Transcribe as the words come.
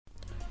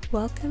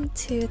Welcome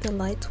to the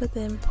Light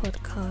Within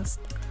podcast.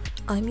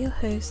 I'm your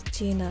host,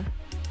 Gina.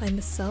 I'm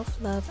a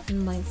self-love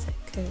and mindset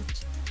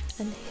coach,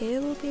 and here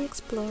we'll be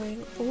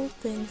exploring all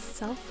things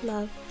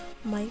self-love,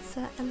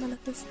 mindset, and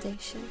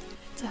manifestation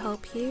to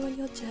help you on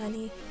your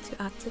journey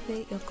to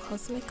activate your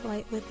cosmic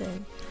light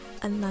within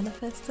and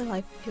manifest the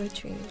life of your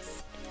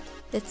dreams.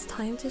 It's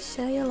time to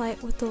share your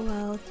light with the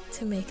world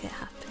to make it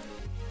happen.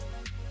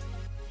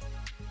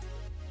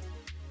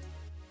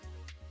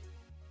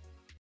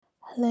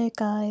 Hello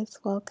guys,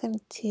 welcome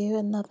to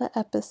another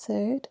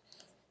episode.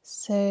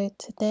 So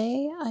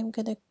today I'm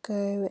going to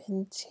go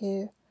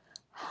into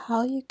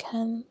how you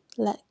can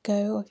let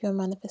go of your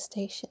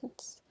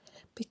manifestations,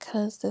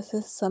 because this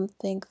is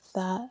something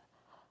that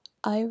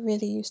I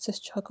really used to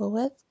struggle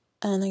with,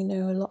 and I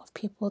know a lot of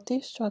people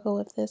do struggle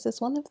with this. It's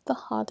one of the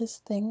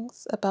hardest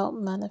things about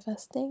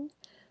manifesting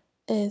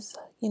is,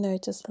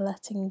 just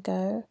letting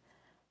go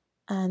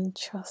and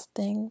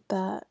trusting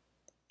that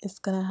it's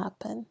going to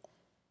happen.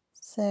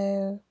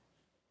 So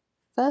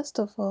first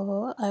of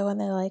all, I want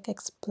to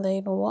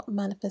explain what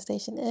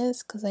manifestation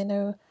is, because I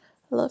know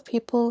a lot of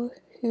people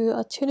who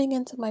are tuning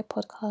into my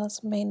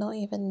podcast may not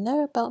even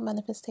know about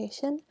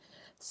manifestation.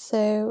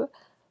 So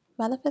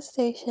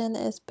manifestation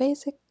is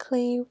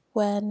basically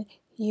when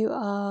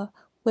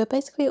we're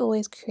basically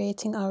always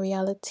creating our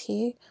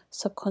reality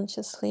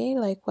subconsciously,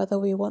 like whether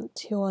we want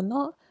to or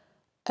not.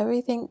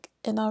 Everything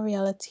in our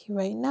reality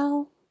right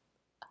now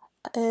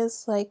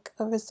is like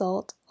a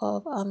result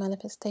of our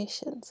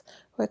manifestations.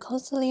 We're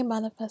constantly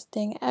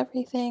manifesting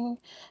everything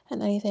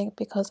and anything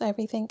because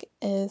everything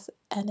is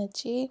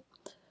energy.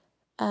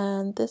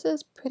 And this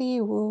is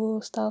pretty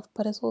woo stuff,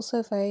 but it's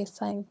also very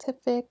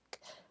scientific.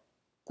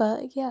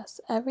 But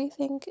yes,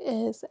 everything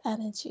is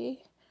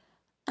energy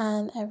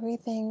and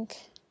everything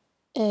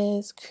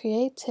is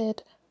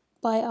created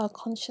by our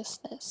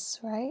consciousness,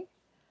 right?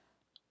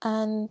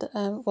 And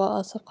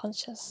our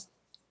subconscious.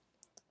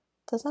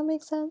 Does that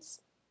make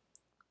sense?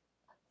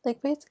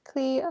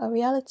 Basically, a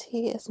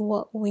reality is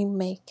what we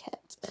make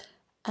it,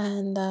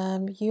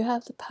 and you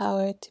have the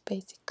power to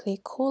basically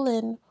call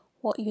in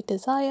what you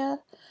desire,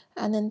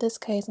 and in this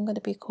case I'm going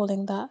to be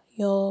calling that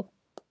your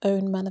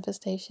own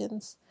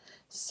manifestations.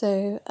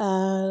 So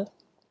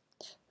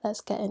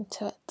let's get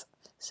into it.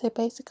 So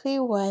basically,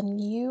 when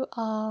you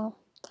are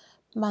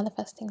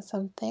manifesting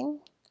something,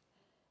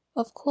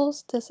 of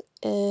course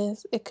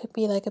it could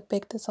be like a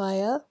big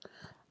desire,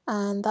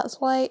 and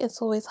that's why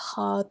it's always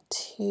hard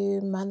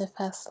to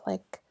manifest.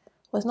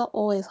 It's not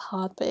always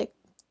hard, but it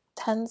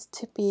tends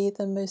to be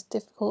the most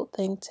difficult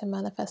thing to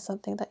manifest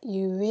something that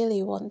you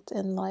really want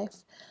in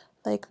life.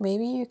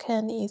 Maybe you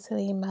can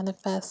easily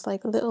manifest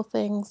little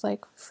things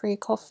like free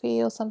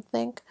coffee or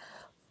something,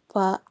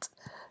 but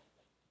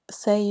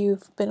say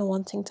you've been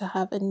wanting to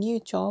have a new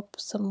job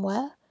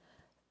somewhere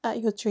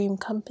at your dream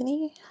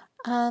company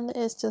and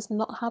it's just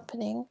not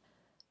happening.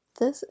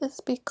 This is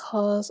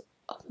because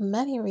of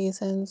many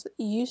reasons.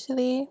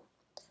 Usually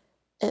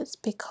it's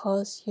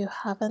because you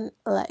haven't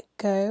let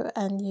go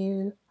and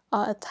you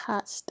are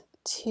attached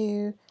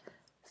to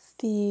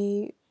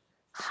the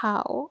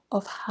how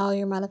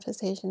your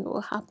manifestation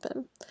will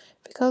happen,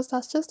 because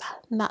that's just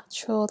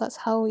natural. That's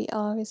how we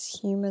are as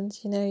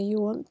humans.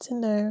 You want to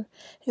know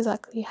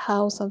exactly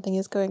how something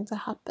is going to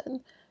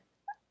happen,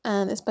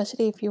 and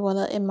especially if you want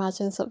to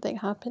imagine something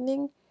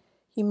happening,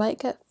 you might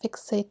get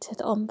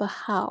fixated on the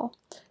how,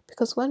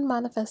 because when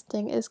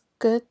manifesting, it's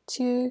good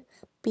to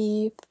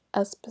be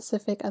as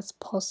specific as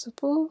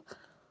possible,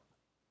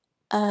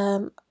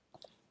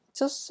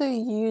 just so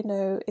you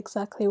know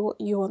exactly what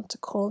you want to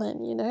call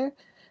in,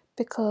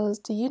 because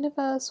the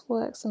universe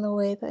works in a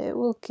way that it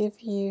will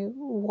give you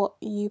what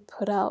you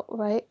put out,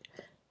 right?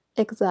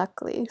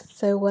 Exactly.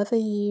 So whether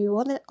you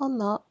want it or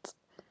not,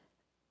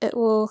 it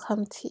will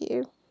come to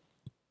you.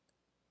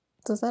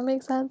 Does that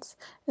make sense?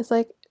 It's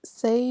like,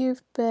 say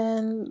you've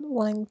been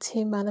wanting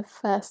to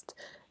manifest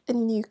a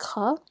new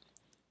car,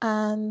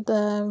 and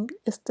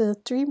it's the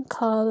dream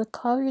car, the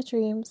car of your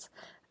dreams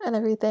and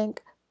everything,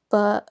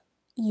 but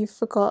you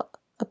forgot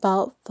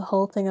about the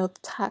whole thing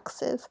of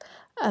taxes,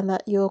 and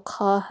that your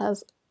car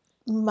has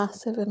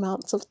massive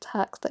amounts of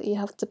tax that you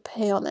have to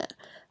pay on it.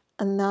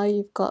 And now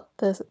you've got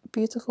this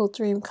beautiful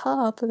dream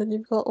car, but then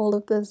you've got all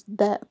of this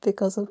debt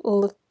because of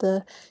all of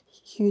the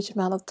huge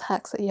amount of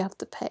tax that you have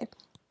to pay.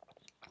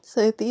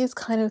 So these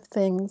kind of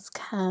things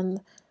can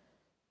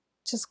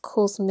just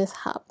cause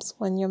mishaps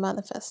when you're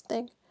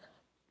manifesting.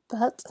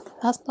 But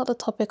that's not the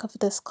topic of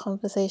this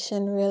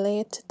conversation,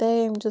 really.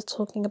 Today I'm just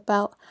talking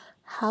about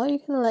how you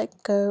can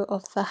let go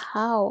of the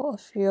how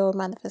of your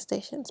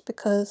manifestations,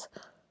 because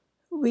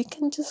we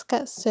can just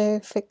get so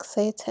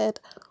fixated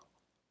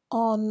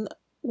on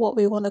what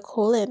we want to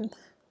call in.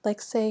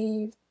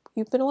 Say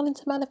you've been wanting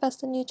to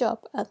manifest a new job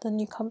at the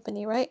new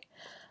company, right?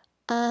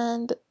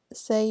 And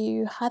say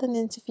you had an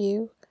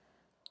interview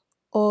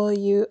or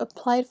you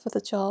applied for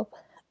the job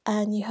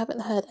and you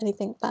haven't heard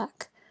anything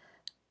back.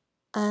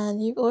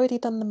 And you've already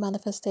done the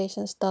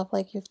manifestation stuff,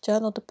 you've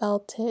journaled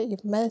about it,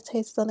 you've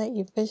meditated on it,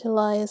 you've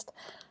visualized,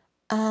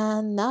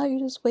 and now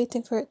you're just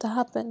waiting for it to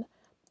happen.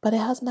 but it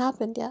hasn't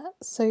happened yet.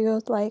 So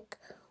you're like,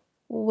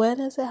 when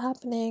is it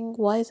happening?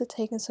 Why is it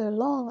taking so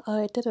long?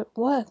 Oh, it didn't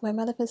work. My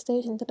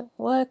manifestation didn't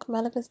work.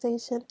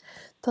 Manifestation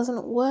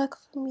doesn't work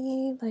for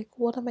me. Like,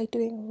 what am I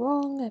doing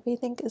wrong?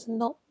 Everything is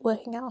not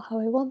working out how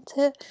I want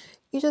it.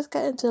 You just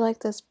get into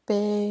like this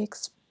big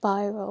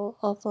spiral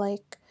of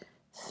like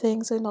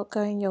things are not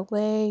going your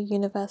way,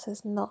 universe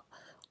is not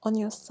on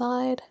your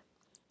side.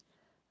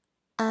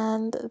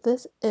 And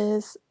this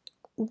is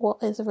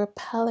what is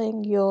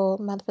repelling your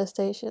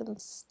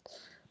manifestations,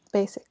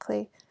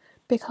 basically,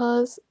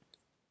 because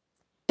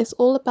it's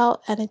all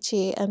about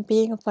energy and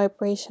being a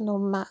vibrational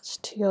match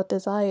to your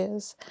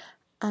desires.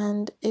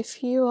 And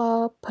if you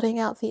are putting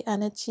out the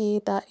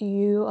energy that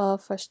you are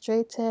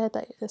frustrated,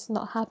 that it's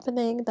not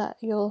happening, that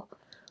you're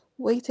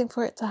waiting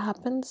for it to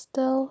happen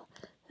still,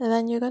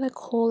 then you're going to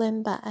call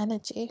in that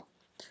energy.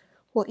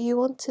 What you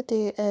want to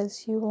do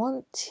is you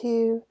want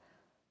to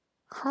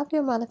have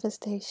your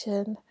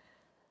manifestation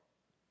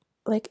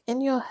like in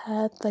your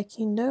head, like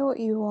you know what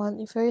you want,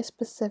 you're very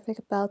specific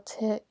about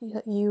it,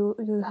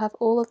 you have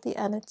all of the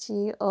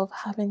energy of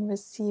having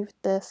received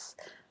this,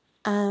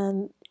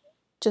 and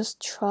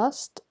just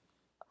trust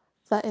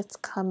that it's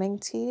coming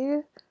to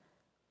you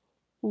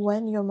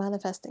when you're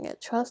manifesting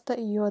it. Trust that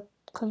you're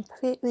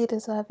completely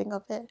deserving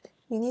of it.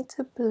 You need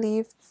to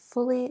believe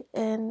fully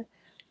in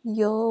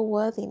your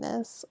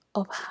worthiness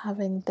of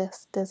having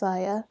this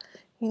desire.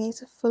 You need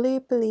to fully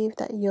believe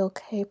that you're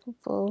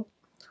capable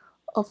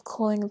of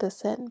calling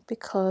this in,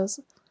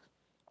 because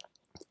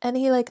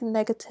any like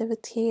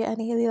negativity,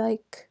 any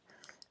like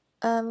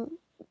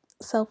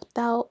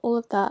self-doubt, all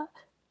of that,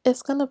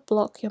 it's gonna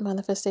block your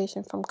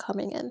manifestation from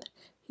coming in.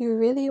 You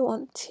really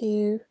want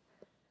to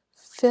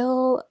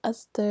feel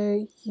as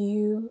though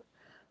you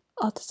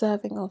are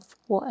deserving of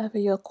whatever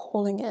you're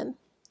calling in.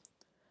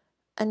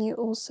 And you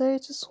also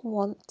just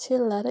want to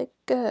let it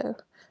go.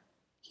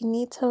 You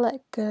need to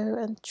let go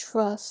and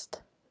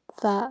trust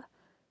that,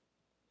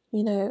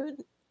 you know,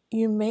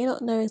 you may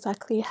not know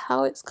exactly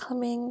how it's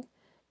coming.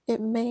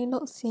 It may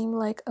not seem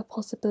like a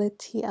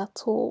possibility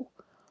at all,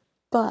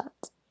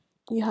 but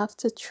you have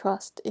to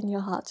trust in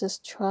your heart.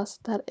 Just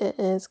trust that it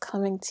is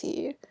coming to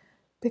you.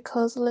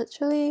 Because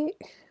literally,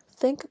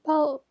 think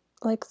about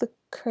like the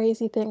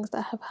crazy things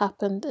that have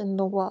happened in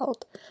the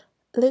world.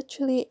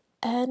 Literally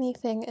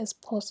anything is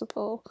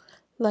possible.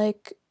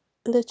 Like,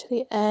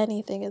 literally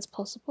anything is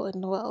possible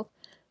in the world.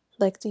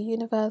 Like, the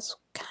universe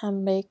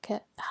can make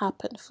it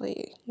happen for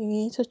you. You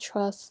need to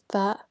trust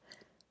that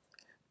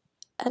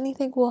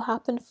anything will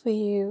happen for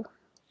you.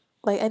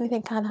 Like,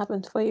 anything can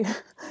happen for you.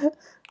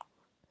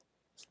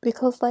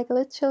 Because, like,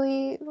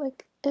 literally,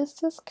 like, it's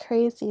just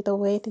crazy the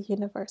way the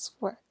universe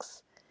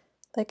works.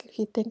 Like, if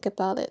you think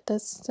about it,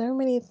 there's so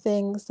many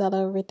things that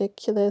are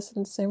ridiculous,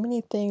 and so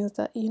many things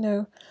that,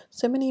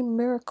 so many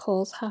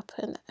miracles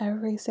happen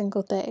every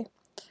single day.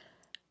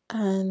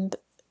 And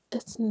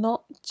it's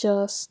not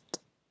just,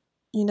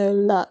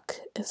 luck.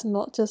 It's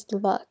not just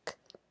luck.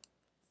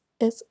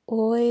 It's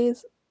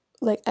always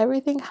like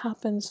everything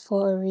happens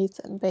for a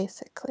reason,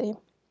 basically.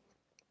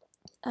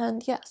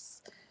 And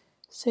yes,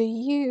 so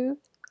you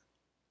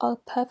are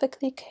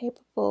perfectly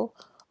capable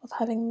of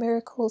having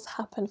miracles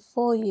happen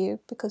for you,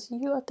 because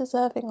you are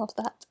deserving of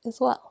that as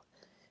well.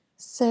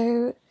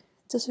 So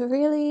just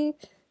really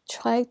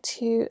try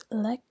to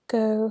let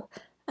go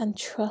and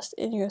trust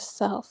in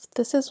yourself.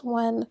 This is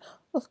when,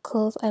 of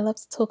course, I love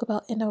to talk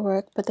about inner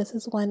work, but this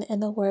is when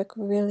inner work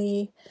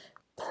really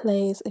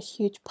plays a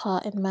huge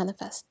part in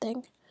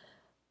manifesting.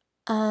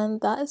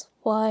 And that is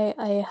why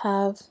I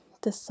have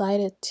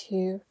decided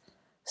to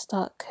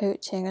start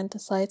coaching and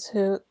decide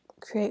to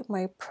create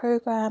my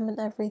program and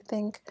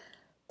everything,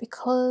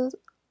 because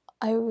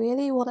I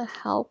really want to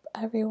help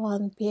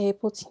everyone be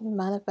able to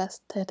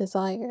manifest their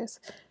desires,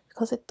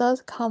 because it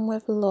does come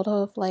with a lot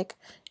of like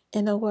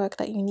inner work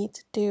that you need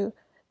to do.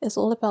 It's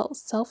all about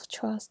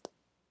self-trust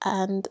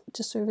and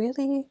just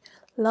really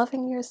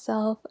loving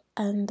yourself,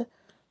 and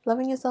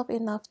loving yourself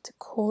enough to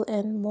call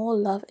in more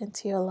love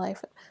into your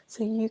life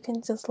so you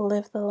can just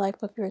live the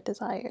life of your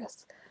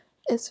desires.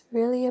 It's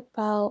really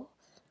about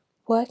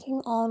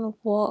working on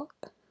what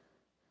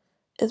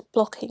is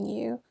blocking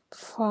you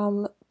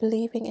from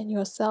believing in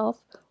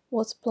yourself,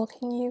 what's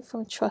blocking you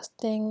from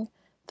trusting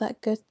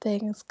that good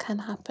things can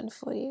happen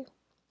for you.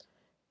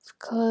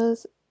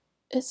 Because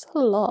it's a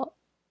lot,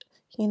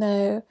 you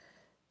know,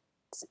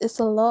 it's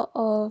a lot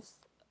of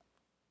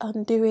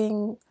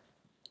undoing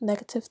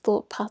negative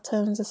thought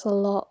patterns, it's a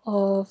lot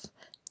of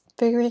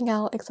figuring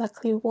out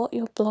exactly what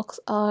your blocks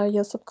are,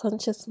 your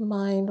subconscious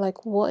mind,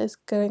 like what is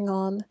going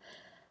on.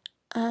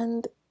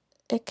 And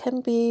it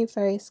can be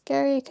very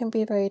scary, it can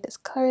be very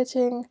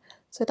discouraging.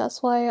 So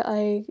that's why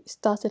I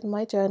started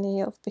my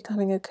journey of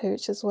becoming a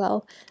coach as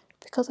well,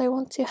 because I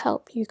want to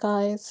help you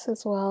guys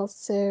as well.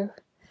 So,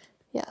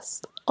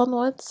 yes,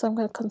 onwards, I'm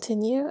going to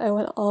continue. I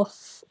went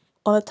off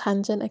on a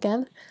tangent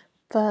again,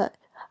 but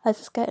I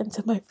just get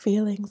into my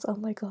feelings. Oh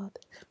my god.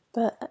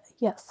 But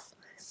yes,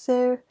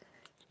 so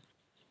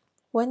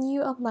when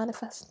you are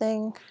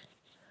manifesting,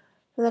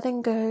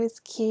 Letting go is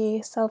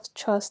key,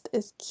 self-trust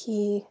is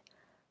key,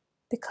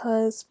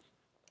 because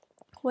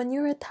when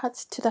you're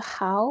attached to the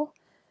how,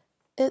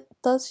 it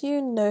does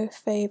you no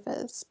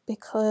favors,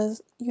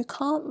 because you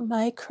can't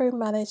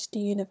micromanage the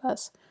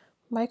universe.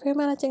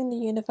 Micromanaging the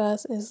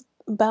universe is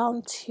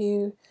bound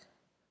to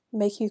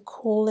make you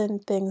call in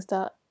things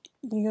that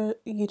you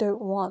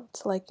don't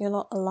want, like you're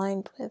not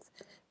aligned with.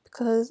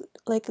 Because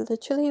like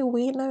literally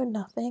we know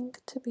nothing,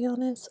 to be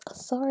honest.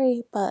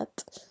 Sorry,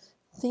 but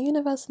the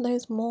universe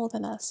knows more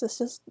than us. It's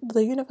just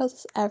the universe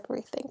is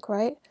everything,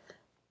 right?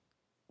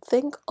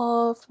 Think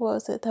of, what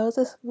was it? There was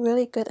this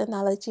really good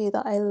analogy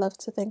that I love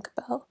to think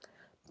about.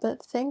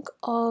 But think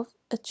of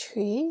a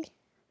tree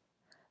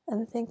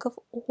and think of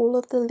all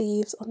of the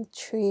leaves on the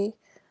tree.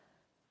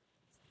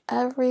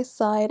 Every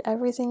side,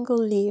 every single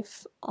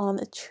leaf on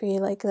a tree,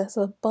 like there's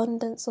an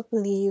abundance of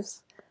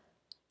leaves.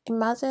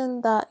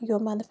 Imagine that your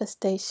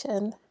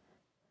manifestation,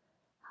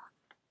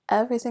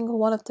 every single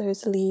one of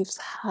those leaves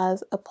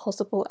has a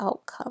possible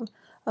outcome,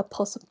 a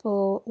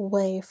possible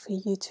way for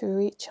you to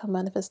reach your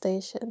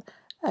manifestation.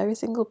 Every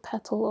single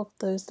petal of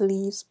those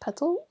leaves,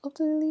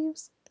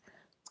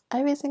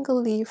 every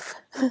single leaf,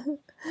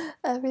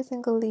 every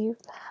single leaf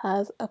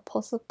has a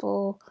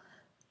possible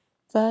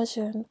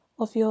version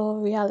of your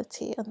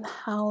reality and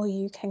how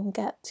you can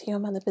get to your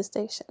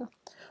manifestation.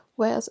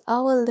 Whereas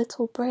our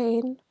little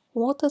brain,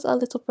 what does our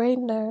little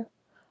brain know?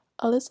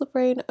 Our little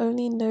brain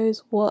only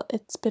knows what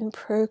it's been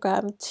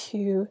programmed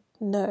to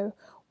know,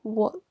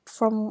 what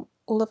from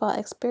all of our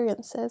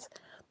experiences.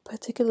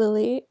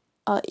 Particularly,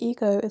 our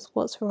ego is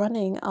what's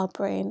running our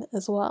brain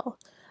as well.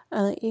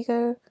 And our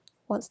ego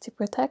wants to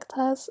protect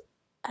us,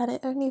 and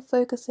it only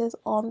focuses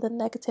on the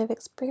negative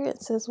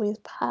experiences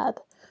we've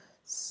had.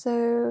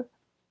 So,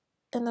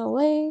 in a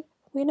way,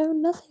 we know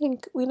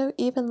nothing. We know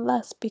even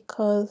less,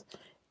 because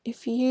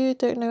if you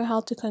don't know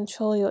how to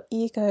control your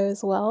ego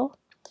as well,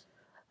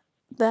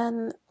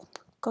 then,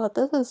 God,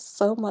 this is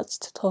so much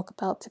to talk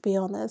about, to be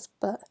honest.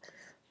 But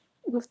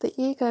with the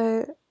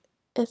ego,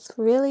 it's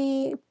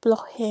really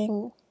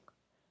blocking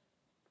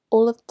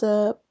all of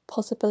the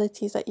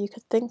possibilities that you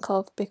could think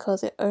of,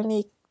 because it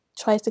only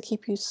tries to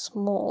keep you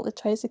small. It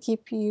tries to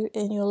keep you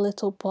in your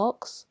little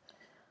box.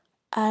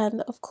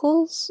 And of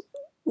course,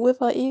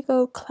 with our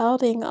ego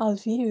clouding our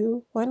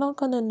view, we're not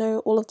going to know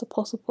all of the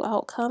possible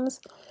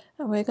outcomes,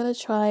 and we're going to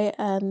try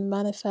and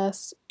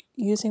manifest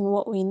using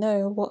what we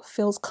know, what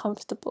feels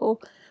comfortable,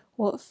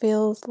 what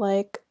feels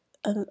like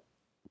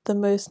the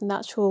most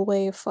natural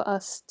way for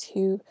us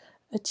to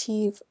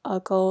achieve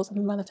our goals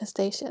and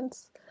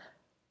manifestations.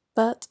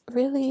 But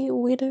really,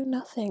 we know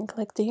nothing.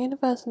 Like, the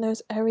universe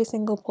knows every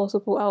single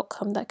possible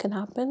outcome that can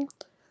happen.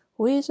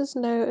 We just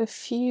know a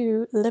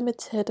few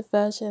limited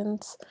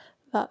versions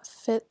that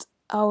fit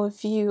our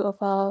view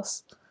of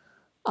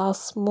our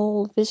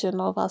small vision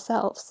of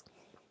ourselves.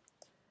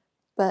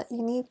 But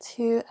you need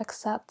to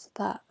accept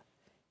that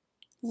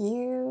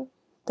you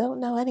don't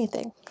know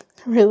anything,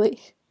 really.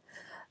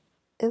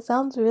 It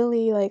sounds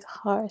really like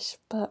harsh,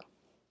 but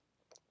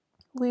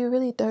we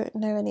really don't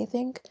know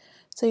anything.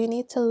 So you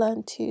need to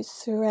learn to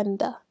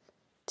surrender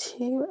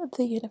to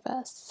the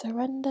universe,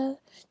 surrender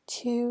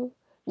to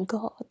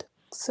God,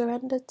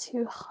 surrender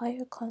to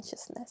higher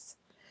consciousness.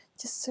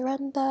 Just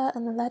surrender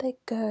and let it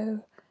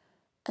go,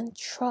 and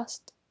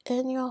trust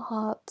in your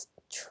heart.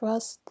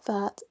 Trust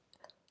that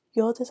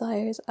your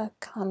desires are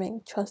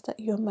coming. Trust that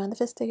your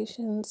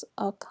manifestations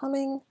are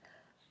coming,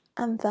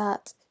 and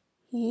that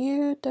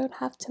you don't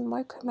have to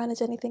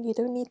micromanage anything. You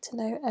don't need to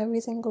know every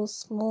single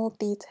small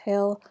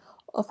detail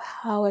of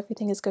how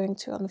everything is going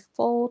to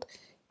unfold.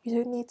 You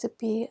don't need to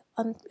be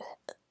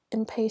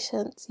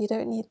impatient. You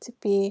don't need to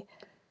be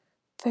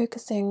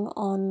focusing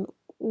on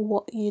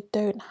what you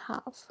don't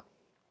have.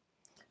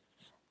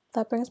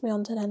 That brings me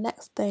on to the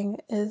next thing,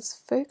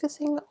 is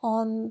focusing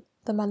on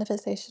the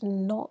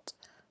manifestation not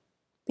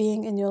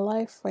being in your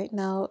life right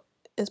now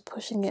is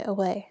pushing it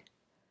away.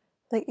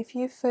 Like, if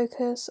you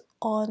focus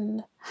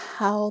on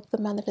how the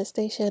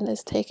manifestation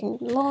is taking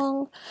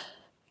long,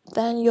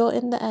 then you're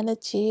in the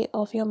energy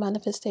of your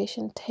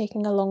manifestation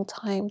taking a long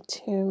time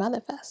to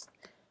manifest.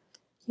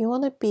 You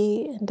want to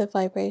be in the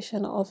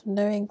vibration of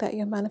knowing that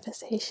your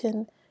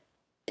manifestation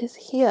is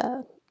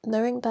here,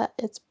 knowing that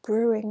it's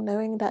brewing,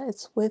 knowing that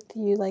it's with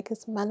you, like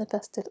it's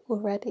manifested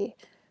already.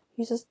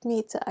 You just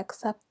need to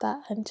accept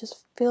that and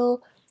just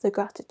feel the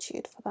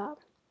gratitude for that.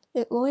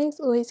 It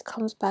always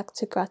comes back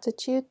to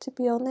gratitude, to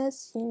be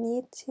honest. You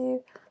need to,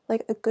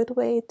 like, a good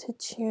way to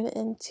tune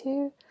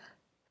into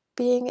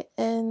being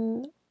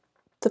in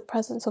the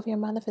presence of your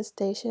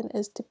manifestation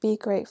is to be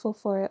grateful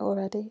for it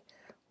already,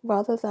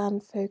 rather than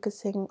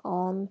focusing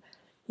on,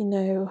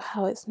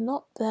 how it's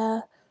not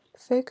there.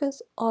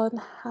 Focus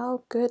on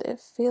how good it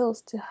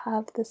feels to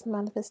have this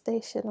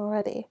manifestation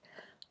already.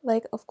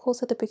 Like, of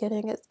course, at the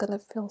beginning, it's gonna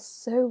feel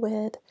so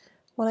weird.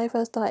 When I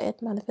first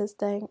started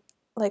manifesting,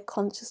 like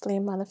consciously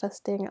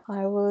manifesting,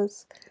 I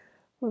was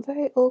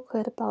very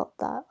awkward about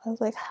that. I was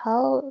like,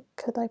 how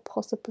could I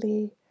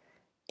possibly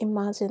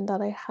imagine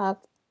that I have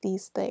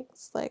these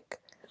things? Like,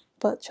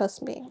 but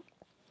trust me,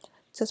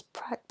 just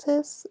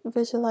practice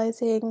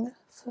visualizing.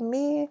 For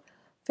me,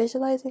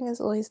 visualizing is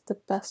always the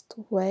best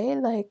way.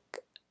 Like,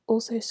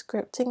 also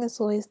scripting is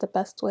always the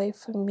best way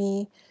for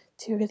me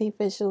to really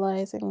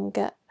visualize and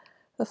get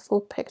a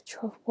full picture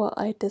of what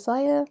I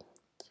desire.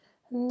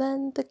 And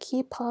then the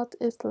key part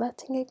is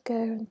letting it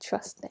go and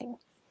trusting.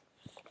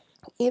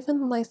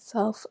 Even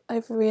myself,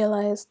 I've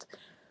realized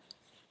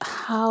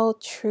how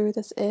true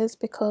this is,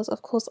 because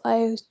of course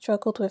I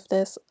struggled with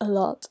this a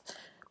lot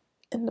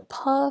in the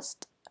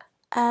past,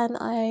 and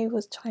I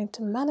was trying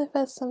to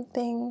manifest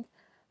something,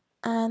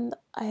 and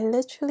I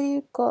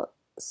literally got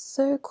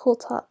so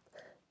caught up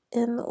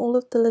in all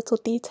of the little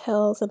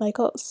details, and I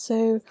got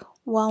so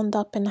wound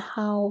up in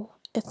how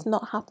it's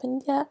not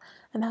happened yet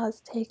and how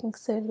it's taking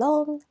so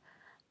long.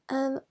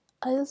 And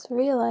I just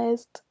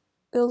realized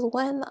it was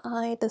when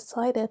I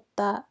decided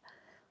that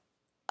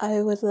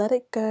I would let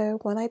it go,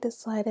 when I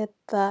decided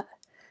that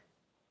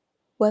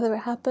whether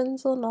it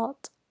happens or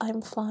not,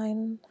 I'm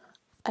fine.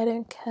 I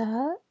don't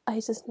care. I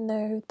just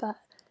know that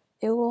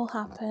it will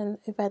happen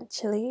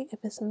eventually if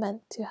it's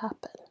meant to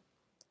happen.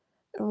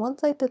 And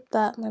once I did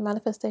that, my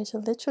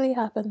manifestation literally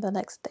happened the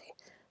next day,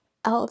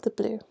 out of the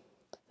blue.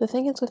 The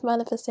thing is with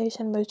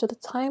manifestation, most of the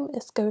time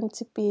it's going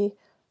to be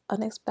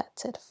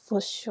unexpected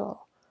for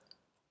sure.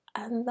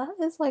 And that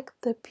is like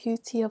the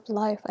beauty of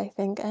life, I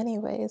think,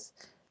 anyways.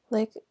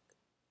 Like,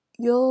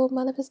 your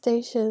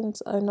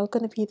manifestations are not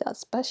going to be that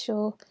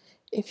special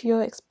if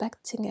you're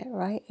expecting it,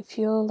 right? If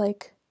you're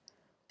like,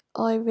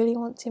 oh, I really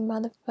want to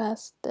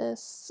manifest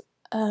this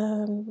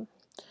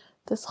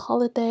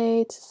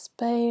holiday to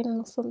Spain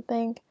or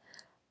something,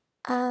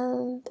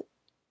 and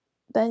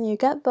then you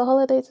get the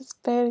holiday to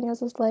Spain and you're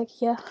just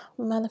like, yeah,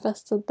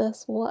 manifested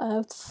this, what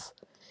else?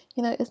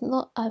 You know, it's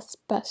not as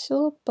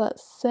special, but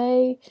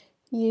say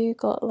you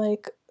got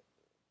like,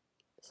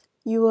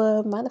 you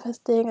were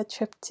manifesting a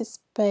trip to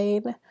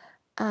Spain,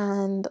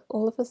 and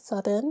all of a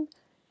sudden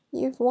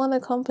you've won a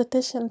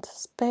competition to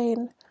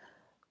Spain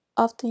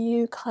after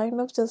you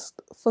kind of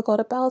just forgot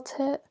about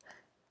it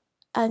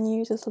and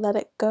you just let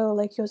it go.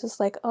 Like, you're just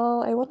like,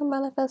 oh, I want to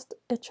manifest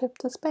a trip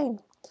to Spain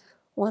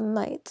one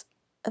night,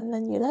 and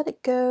then you let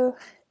it go.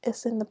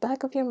 It's in the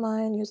back of your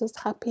mind. You're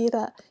just happy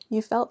that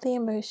you felt the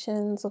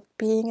emotions of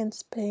being in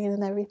Spain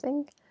and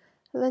everything.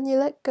 And then you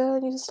let go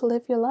and you just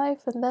live your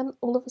life, and then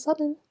all of a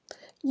sudden,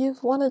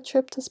 you've won a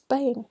trip to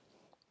Spain.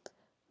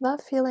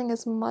 That feeling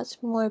is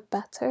much more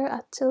better,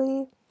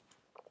 actually,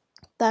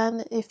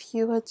 than if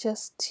you were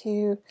just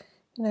to,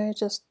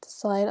 just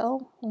decide,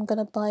 oh, I'm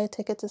gonna buy a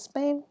ticket to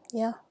Spain.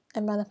 Yeah,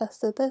 I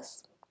manifested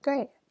this.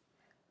 Great.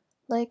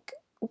 Like,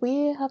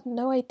 we have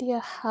no idea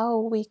how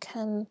we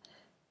can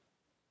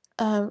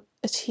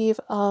achieve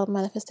our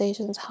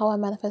manifestations, how our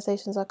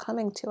manifestations are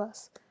coming to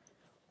us.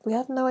 We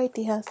have no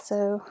idea,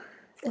 so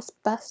it's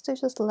best to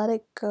just let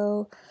it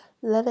go,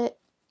 let it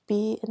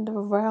be in the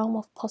realm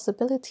of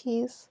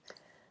possibilities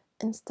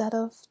instead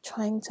of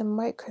trying to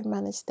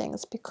micromanage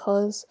things,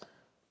 because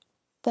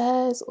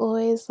there's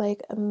always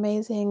like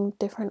amazing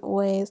different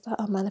ways that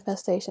our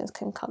manifestations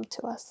can come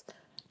to us.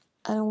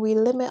 And we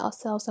limit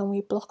ourselves and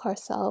we block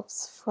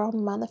ourselves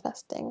from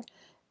manifesting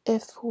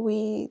if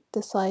we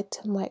decide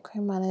to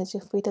micromanage,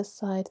 if we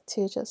decide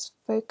to just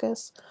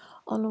focus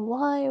on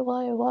why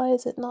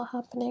is it not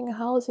happening?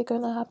 How is it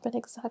going to happen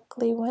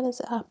exactly? When is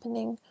it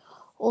happening?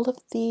 All of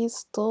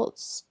these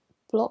thoughts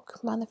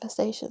block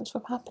manifestations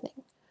from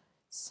happening.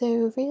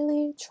 So,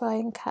 really try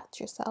and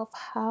catch yourself.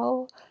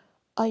 How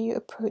are you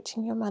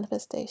approaching your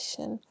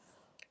manifestation?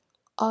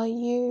 Are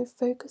you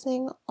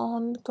focusing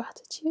on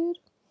gratitude?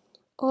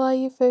 Or are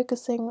you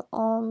focusing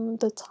on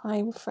the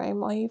time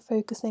frame? Are you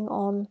focusing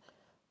on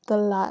the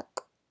lack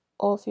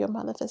of your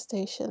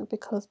manifestation?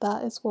 Because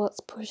that is what's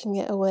pushing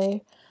it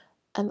away.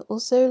 And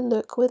also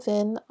look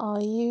within.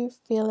 Are you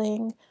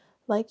feeling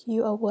like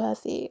you are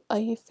worthy? Are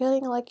you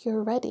feeling like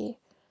you're ready?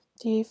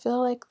 Do you feel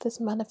like this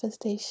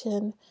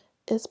manifestation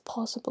is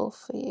possible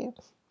for you?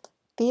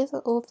 These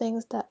are all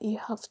things that you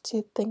have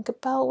to think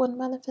about when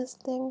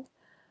manifesting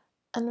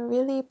and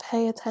really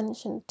pay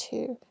attention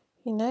to,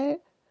 you know?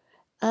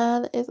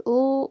 And it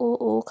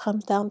all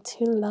comes down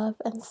to love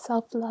and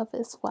self-love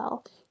as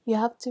well. You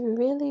have to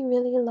really,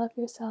 really love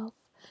yourself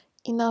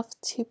enough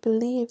to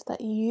believe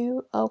that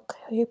you are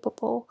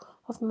capable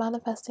of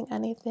manifesting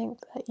anything,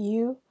 that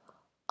you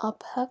are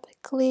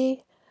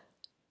perfectly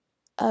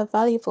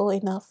valuable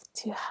enough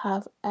to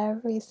have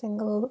every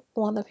single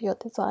one of your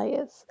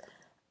desires.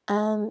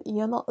 And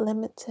you're not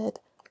limited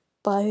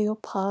by your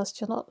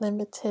past, you're not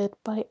limited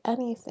by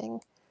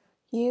anything.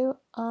 You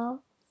are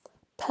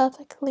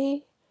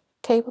perfectly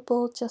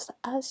capable just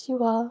as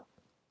you are.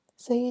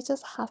 So you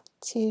just have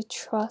to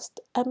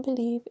trust and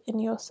believe in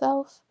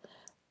yourself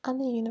and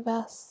the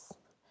universe,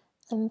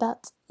 and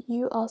that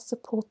you are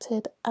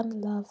supported and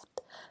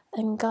loved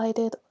and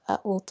guided at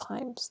all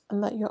times,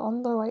 and that you're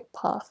on the right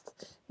path.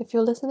 If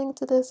you're listening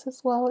to this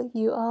as well,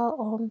 you are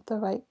on the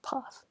right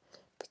path,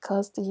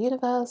 because the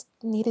universe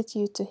needed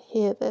you to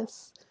hear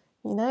this.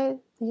 The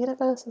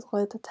universe is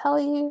going to tell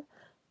you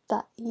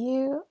that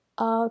you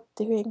are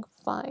doing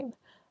fine.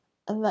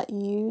 and that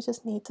you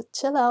just need to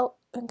chill out,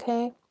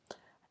 okay?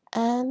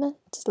 And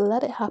just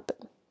let it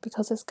happen,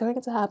 because it's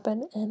going to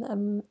happen in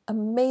an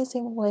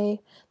amazing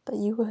way that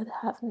you would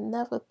have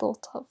never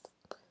thought of.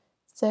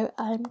 So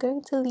I'm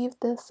going to leave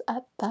this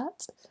at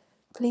that.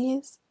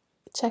 Please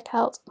check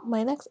out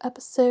my next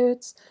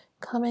episodes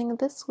coming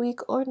this week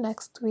or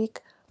next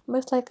week.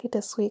 Most likely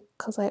this week,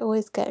 because I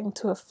always get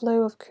into a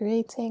flow of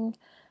creating.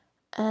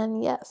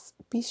 And yes,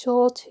 be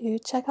sure to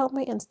check out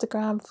my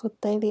Instagram for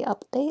daily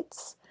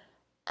updates.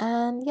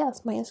 And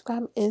yes, my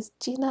Instagram is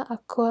Gina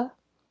Aqua,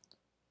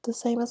 the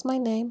same as my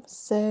name.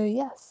 So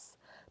yes,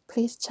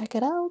 please check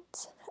it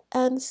out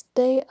and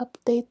stay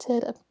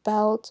updated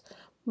about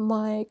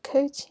my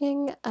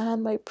coaching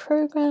and my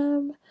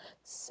program.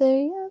 So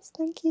yes,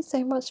 thank you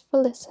so much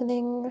for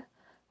listening,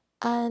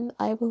 and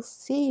I will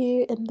see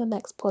you in the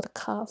next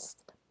podcast.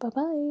 Bye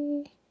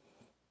bye.